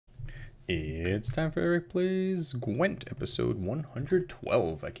It's time for Eric Plays Gwent, episode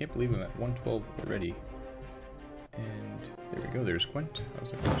 112. I can't believe I'm at 112 already. And there we go, there's Gwent. I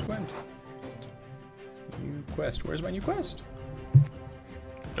was like, where's Gwent? New quest. Where's my new quest?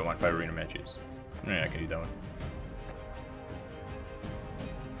 Don't want 5 arena matches. Yeah, I can do that one.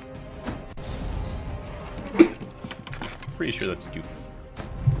 Pretty sure that's 2.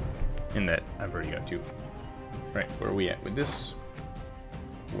 In that, I've already got 2. Right, where are we at with this?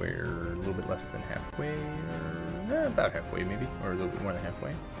 We're a little bit less than halfway, or about halfway maybe, or a little bit more than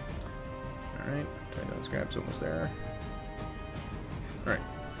halfway. Alright, try those grabs, almost there. Alright,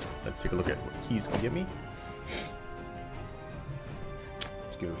 let's take a look at what keys can get me.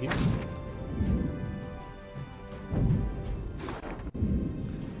 Let's go here.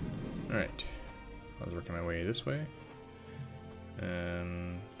 Alright, I was working my way this way.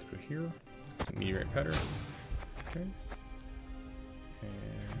 Let's go here. Some meteorite powder. Okay.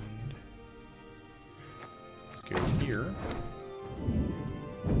 And let's go here.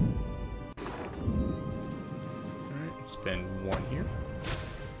 Alright, spend 1 here.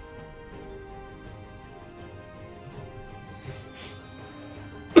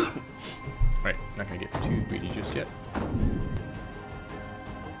 Right, not gonna get too greedy just yet.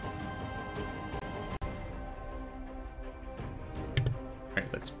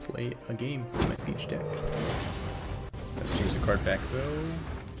 Alright, let's play a game with my siege deck. Let's change the card back though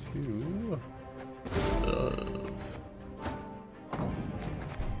to love.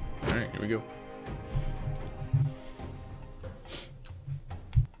 Alright, here we go.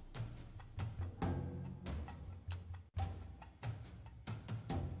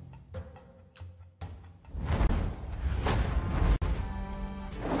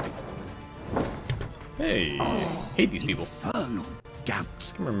 Hey, hate these people. Infernal gout. I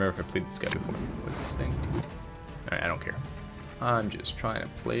can't remember if I played this guy before. What is this thing? Alright, I don't care. I'm just trying to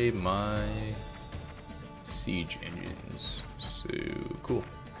play my siege engines. So, cool.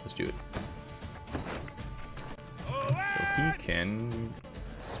 Let's do it. So he can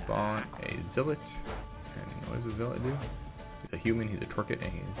spawn a zealot. And what does a zealot do? He's a human, he's a token,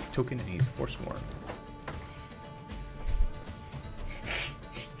 and he's Forsworn.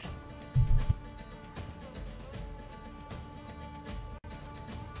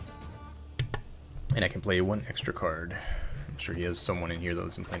 And I can play 1 extra card. I'm sure he has someone in here that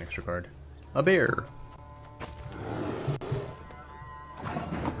lets him play an extra card. A bear!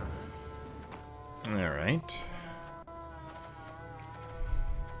 Alright.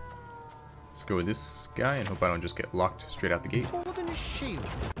 Let's go with this guy and hope I don't just get locked straight out the gate. More than a shield,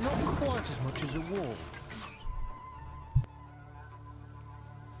 not quite as much as a wall.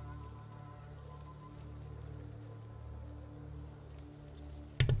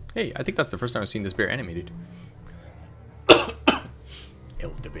 Hey, I think that's the first time I've seen this bear animated.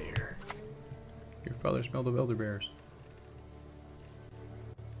 Elder bear. Your father smelled of elder bears.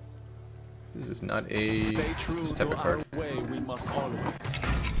 This is not a this type of card. Way we must always.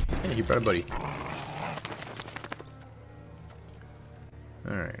 Hey, he brought a buddy.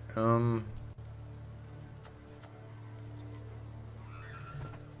 Alright,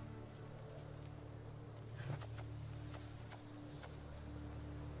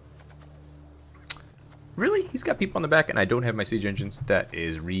 Really? He's got people on the back and I don't have my siege engines? That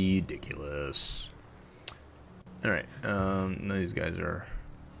is ridiculous. Alright, none of these guys are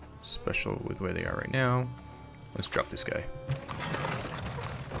special with where they are right now. Let's drop this guy.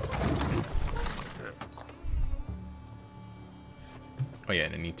 Oh yeah,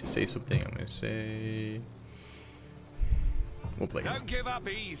 and I need to say something. I'm gonna say... We'll play. Don't give up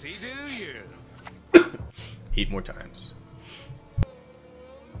easy, do you? 8 more times.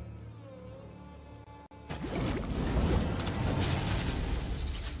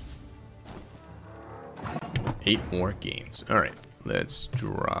 Eight more games. Alright, let's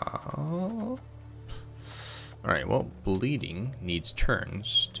draw. Alright, well, bleeding needs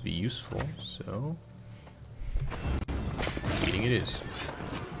turns to be useful, so bleeding it is.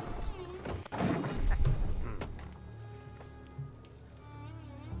 I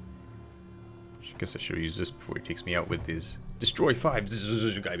guess I should use this before he takes me out with his destroy 5. This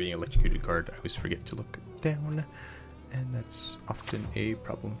is a guy being electrocuted card. I always forget to look down, and that's often a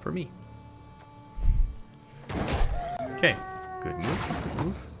problem for me. Okay, good move, good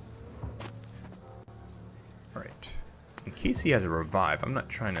move. Alright, in case he has a revive, I'm not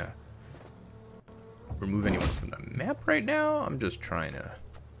trying to remove anyone from the map right now. I'm just trying to,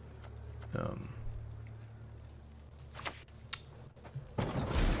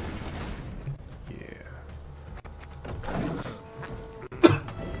 yeah.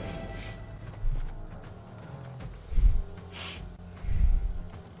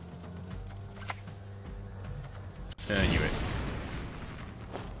 I knew it.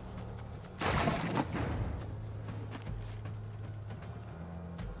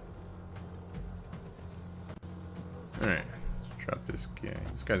 Alright, let's drop this guy.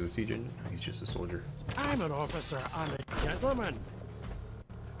 This guy's a siege engine? He's just a soldier. I'm an officer and a gentleman.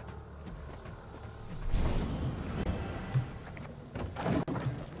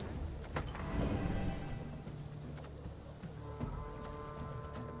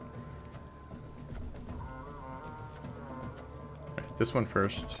 Alright, this one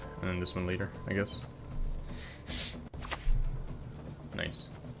first, and then this one later, I guess. Nice.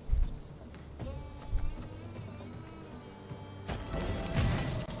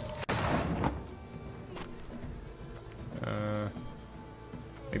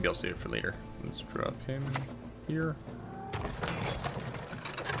 Maybe I'll save it for later. Let's drop him here.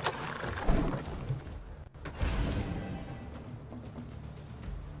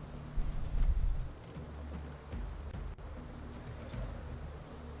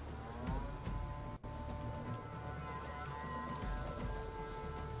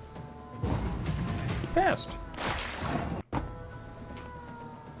 He passed.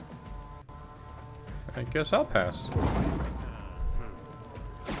 I guess I'll pass.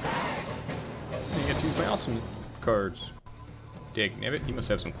 I get to use my awesome cards. Dagnabbit, he must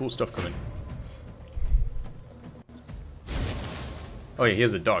have some cool stuff coming. Oh yeah, he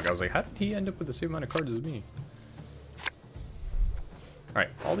has a dog. I was like, how did he end up with the same amount of cards as me? Alright,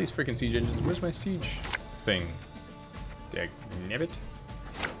 all these freaking siege engines. Where's my siege thing? Dagnabbit?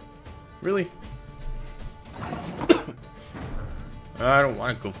 Really? I don't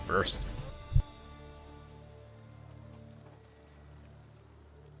want to go first.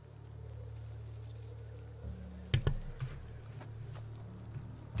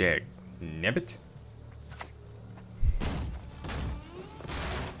 Dagnabbit.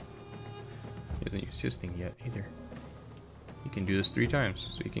 He hasn't used his thing yet either. He can do this 3 times,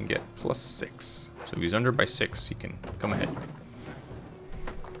 so he can get +6. So if he's under by 6, he can come ahead.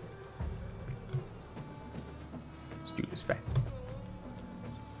 This dude is fat.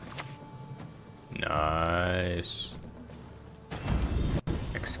 Nice.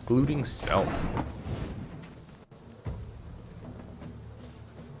 Excluding self.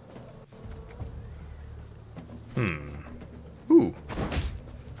 Ooh.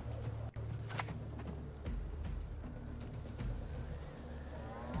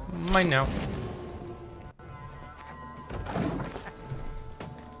 Mine now.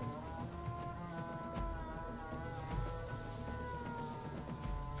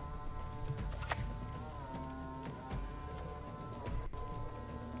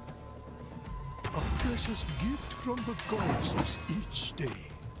 A precious gift from the gods is each day.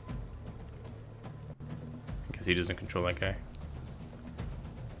 Because he doesn't control that guy.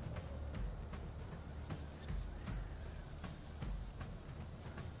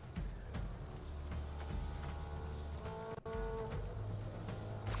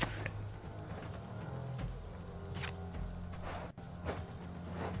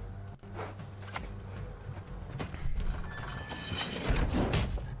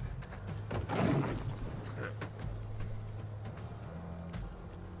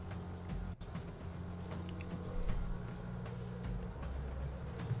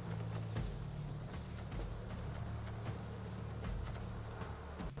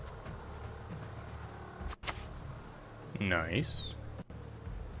 Nice.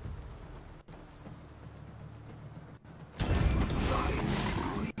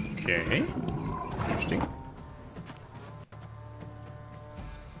 Okay. Interesting.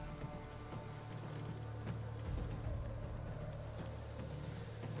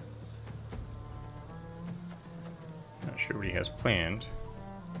 Not sure what he has planned.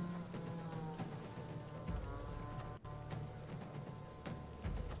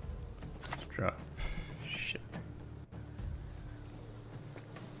 Let's drop. Shit.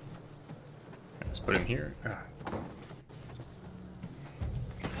 Let's put him here. Ah.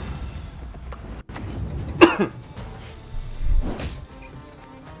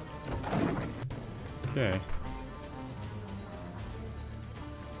 Okay.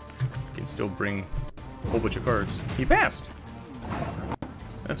 Can still bring a whole bunch of cards. He passed!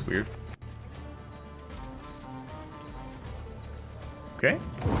 That's weird. Okay.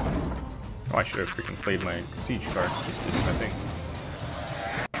 Oh, I should have freaking played my siege cards just to do my thing.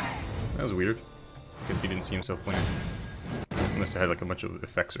 That was weird. Because he didn't see himself winning. He must have had like a bunch of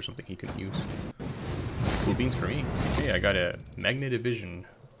effects or something he couldn't use. Cool beans for me. Okay, I got a Magnet Division.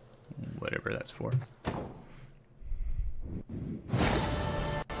 Whatever that's for.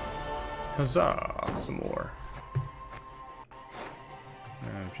 Huzzah! Some more.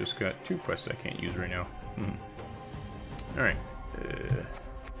 I've just got 2 quests I can't use right now. Alright.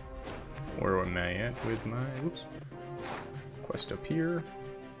 Where am I at with my... Oops. Quest up here.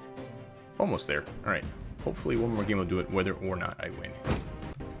 Almost there. Alright. Hopefully one more game will do it whether or not I win.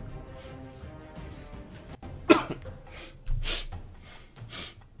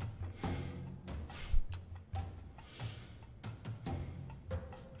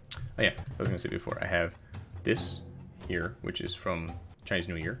 Oh yeah, I was going to say before, I have this here, which is from Chinese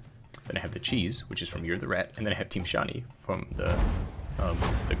New Year. Then I have the cheese, which is from Year of the Rat, and then I have Team Shani from the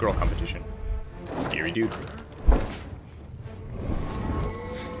girl competition. Scary dude.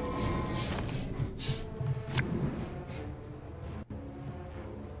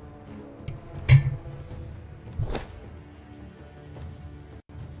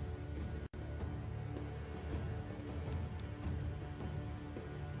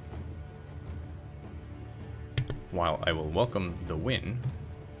 While I will welcome the win,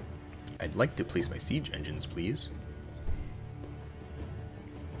 I'd like to place my siege engines, please.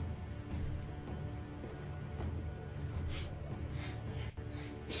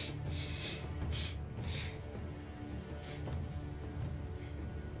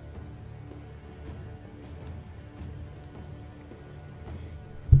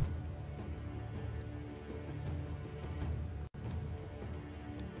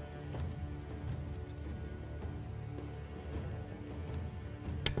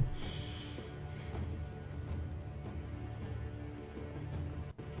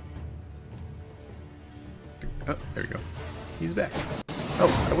 Oh, there we go. He's back.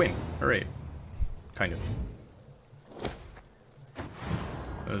 Oh, I win. Hooray. Kind of.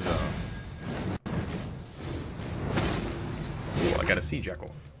 That was, Ooh, I got a sea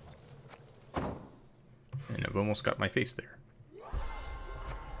jackal. And I've almost got my face there.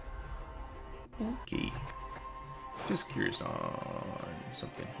 Okay. Just curious on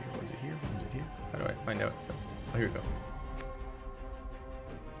something here. Was it here? Was it here? How do I find out? Oh, here we go.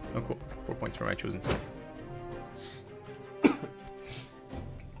 Oh, cool. 4 points for my chosen self.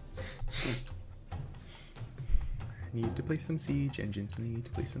 Need to place some siege engines. Need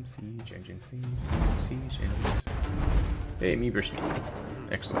to place some siege engines. Siege engines. Hey, me versus me.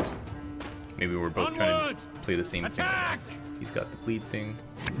 Excellent. Maybe we're both trying to play the same thing right now. He's got the bleed thing.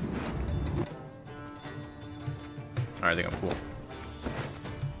 Alright, I think I'm cool.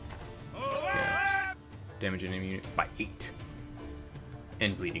 Damage an enemy unit by 8.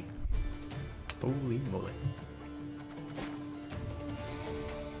 And bleeding. Holy moly.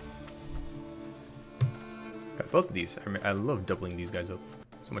 Got both of these. I love doubling these guys up.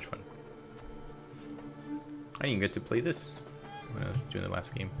 So much fun. I didn't even get to play this when I was doing the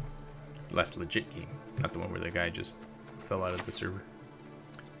last game. Last legit game. Not the one where the guy just fell out of the server.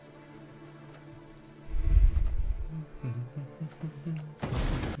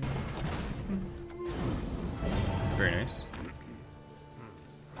 Very nice.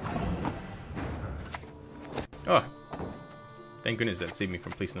 Oh! Thank goodness that saved me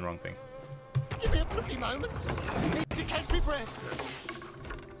from placing the wrong thing. Give me a bloody moment. Need to catch me breath.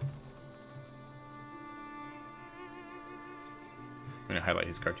 I'm gonna highlight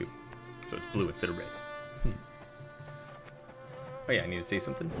his card too, so it's blue instead of red. Oh yeah, I need to say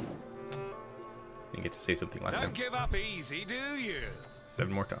something. Didn't get to say something last time. Don't give up easy, do you?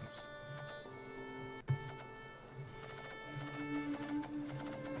 7 more tons.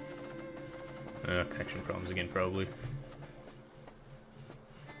 Connection problems again, probably.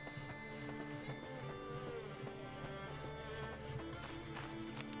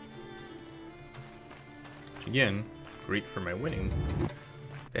 Which again, great for my winning.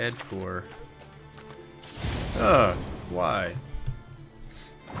 Bad for... why?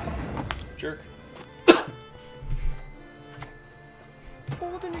 Jerk.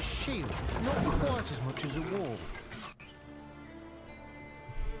 More than a shield, not quite as much as a wall.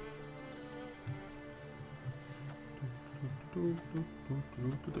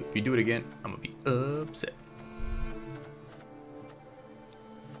 If you do it again, I'm gonna be upset.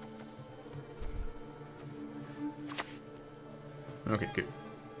 Okay, good.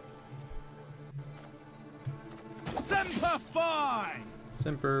 Semper Fi!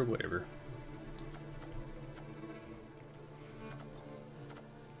 Semper, whatever.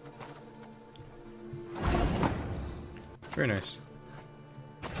 Very nice.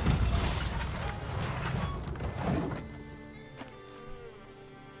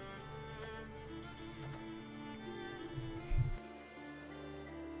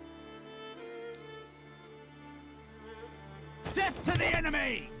 Death to the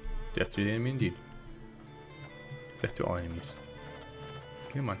enemy! Death to the enemy, indeed. Death to all enemies.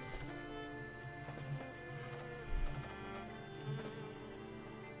 Come on.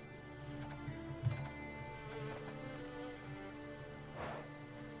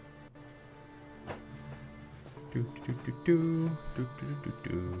 Do, do, do, do, do, do, do,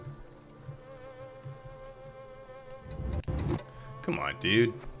 do. Come on,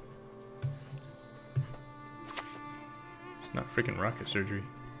 dude. It's not freaking rocket surgery.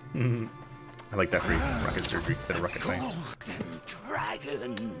 I like that phrase, rocket surgery, instead of rocket science.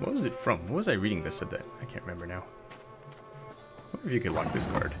 What was it from? What was I reading that said that? I can't remember now. I wonder if you could lock this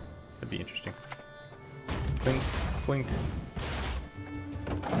card. That'd be interesting. Clink, clink.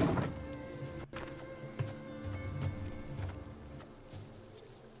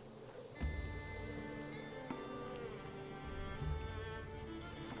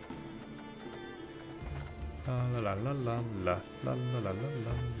 La la la la la la la la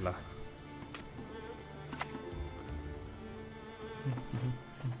la la.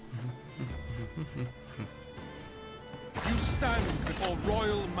 You stand before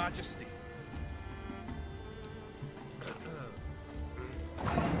royal majesty.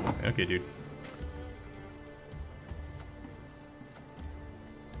 Okay, dude.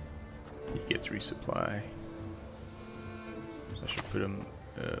 He gets resupply. So I should put him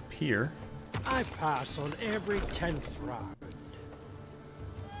up here. I pass on every 10th round.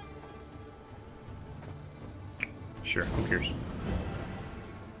 Sure, who cares?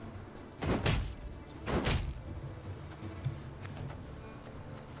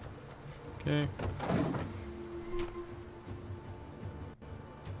 Okay.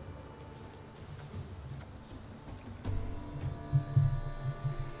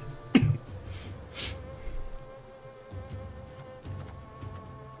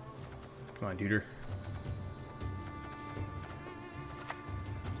 Come on, duder.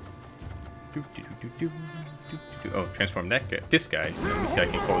 Oh, transform that guy. This guy. And this guy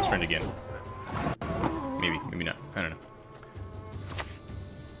can call his friend again. Maybe, maybe not. I don't know.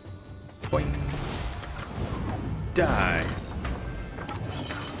 Boing. Die.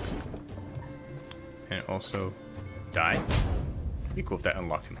 And also die. It'd be cool if that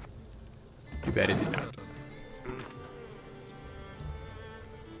unlocked him. Too bad it did not.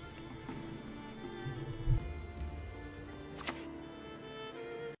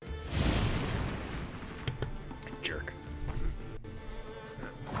 Jerk.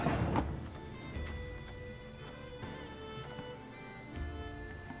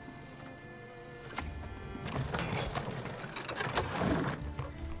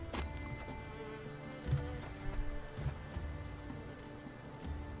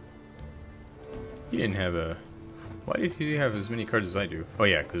 He didn't have a... Why did he have as many cards as I do? Oh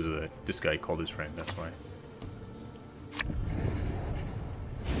yeah, because this guy called his friend, that's why.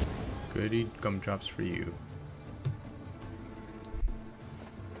 Goody gumdrops for you.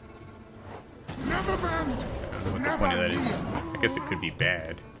 I don't know what the point of that is. I guess it could be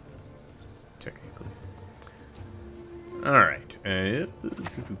bad. Technically. Alright.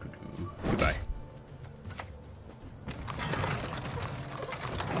 Goodbye.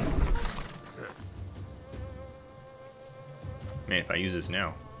 Man, if I use this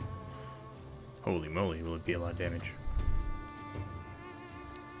now, holy moly, will it be a lot of damage.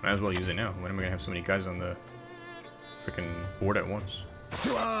 Might as well use it now. When am I gonna have so many guys on the freaking board at once?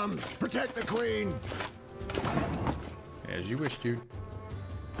 To arms! Protect the queen! As you wish, dude.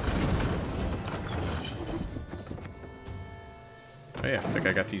 Oh yeah, I think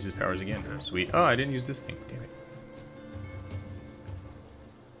I got to use his powers again. Sweet. Oh, I didn't use this thing. Damn it.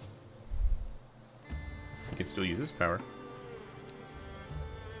 You can still use this power.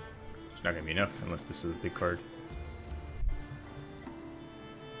 It's not gonna be enough unless this is a big card.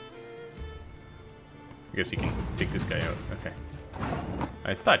 I guess he can take this guy out. Okay.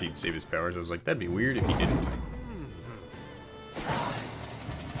 I thought he'd save his powers. I was like, that'd be weird if he didn't.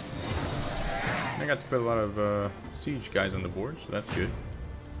 I got to put a lot of siege guys on the board, so that's good.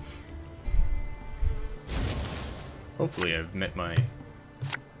 Hopefully I've met my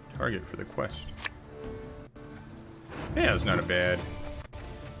target for the quest. Yeah, it's not a bad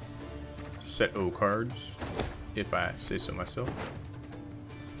set O cards, if I say so myself.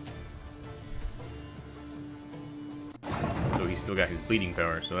 So he's still got his bleeding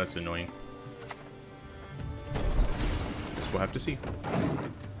power, so that's annoying. Guess we'll have to see.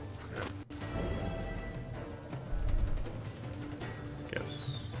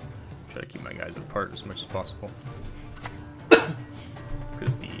 Guess try to keep my guys apart as much as possible.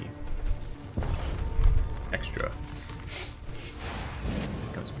 Because the extra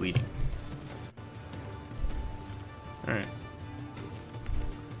becomes bleeding. Alright.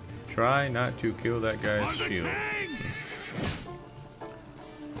 Try not to kill that guy's shield.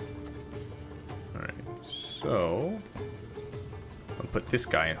 Alright, so I'll put this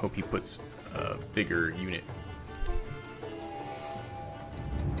guy and hope he puts a bigger unit.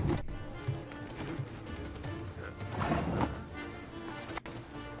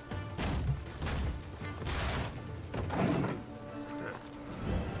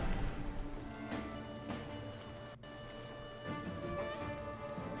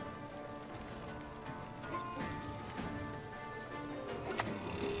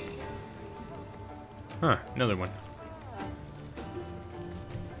 Huh, another one.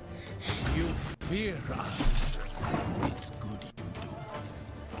 You fear us. It's good you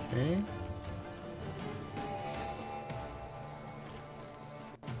do. Okay.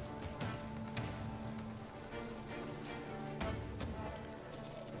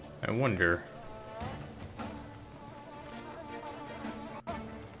 I wonder.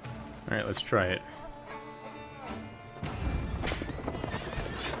 Alright, let's try it.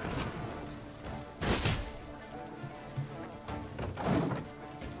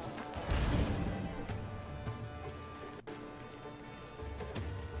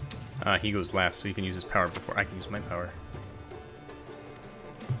 He goes last, so he can use his power before I can use my power.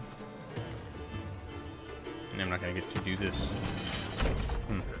 And I'm not gonna get to do this.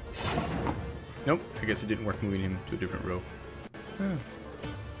 Nope, I guess it didn't work moving him to a different row.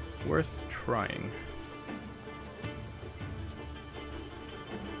 Worth trying.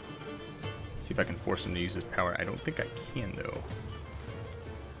 Let's see if I can force him to use his power. I don't think I can, though.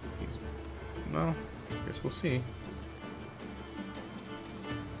 He's... well, I guess we'll see.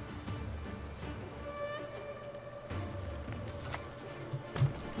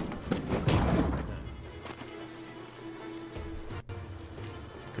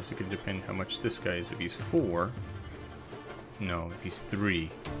 Guess it could depend how much this guy is. If he's 4... no, if he's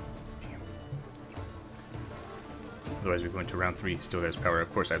 3... otherwise we go into round 3, he still has power.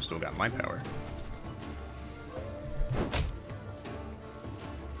 Of course, I've still got my power.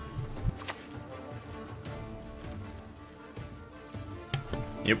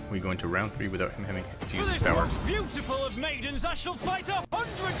 Yep, we go into round 3 without him having to use his power. Beautiful of maidens, I shall fight 100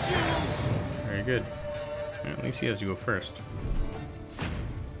 duels! Very good. Well, at least he has to go first.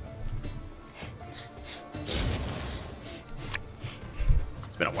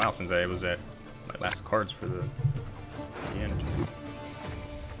 It's been a while since I was at my last cards for the end.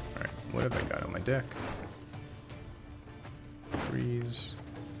 Alright, what have I got on my deck? Freeze.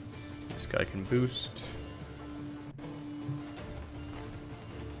 This guy can boost.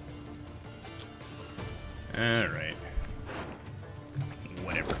 Alright.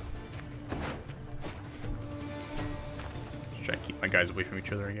 Whatever. Just try to keep my guys away from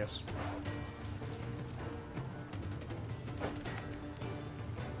each other, I guess.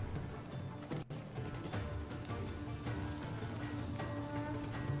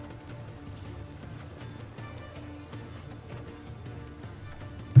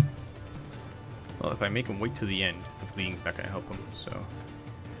 Well, if I make him wait to the end, the bleeding's not going to help him, so...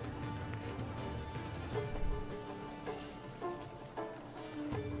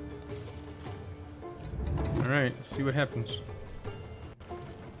 alright, let's see what happens.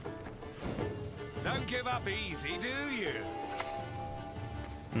 Don't give up easy, do you?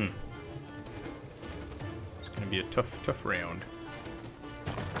 It's going to be a tough round.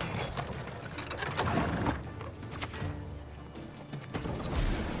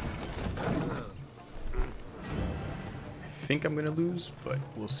 I think I'm gonna lose, but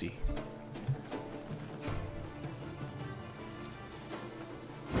we'll see.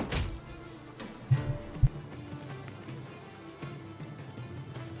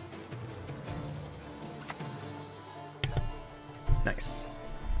 Nice.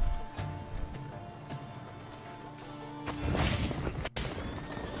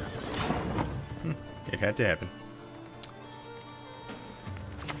 It had to happen.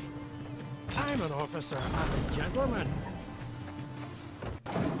 I'm an officer, I'm a gentleman.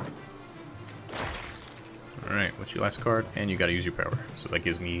 Alright, what's your last card? And you gotta use your power. So that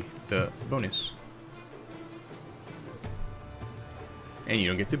gives me the bonus. And you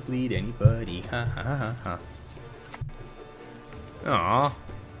don't get to bleed anybody. Ha ha ha ha. Aww.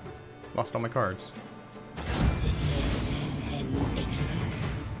 Lost all my cards.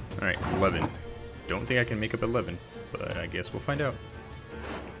 Alright, 11. Don't think I can make up 11, but I guess we'll find out.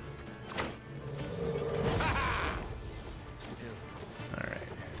 Alright.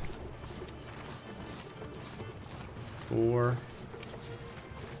 4,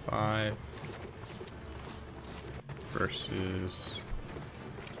 5 versus...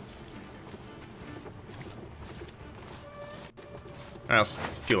 I'll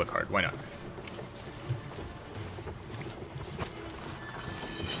steal a card, why not?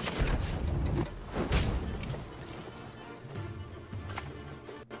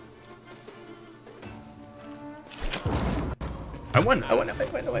 I won!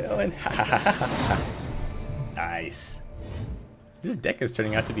 Nice. This deck is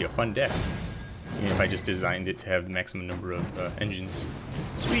turning out to be a fun deck. Even if I just designed it to have the maximum number of engines.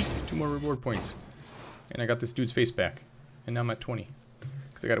 Sweet! 2 more reward points. And I got this dude's face back. And now I'm at 20.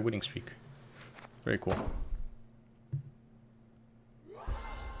 Because I got a winning streak. Very cool.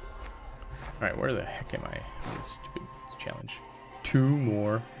 Alright, where the heck am I on this stupid challenge? 2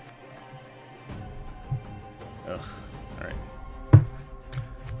 more. Ugh. Alright. This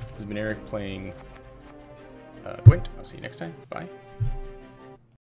has been Eric playing Gwent. I'll see you next time. Bye.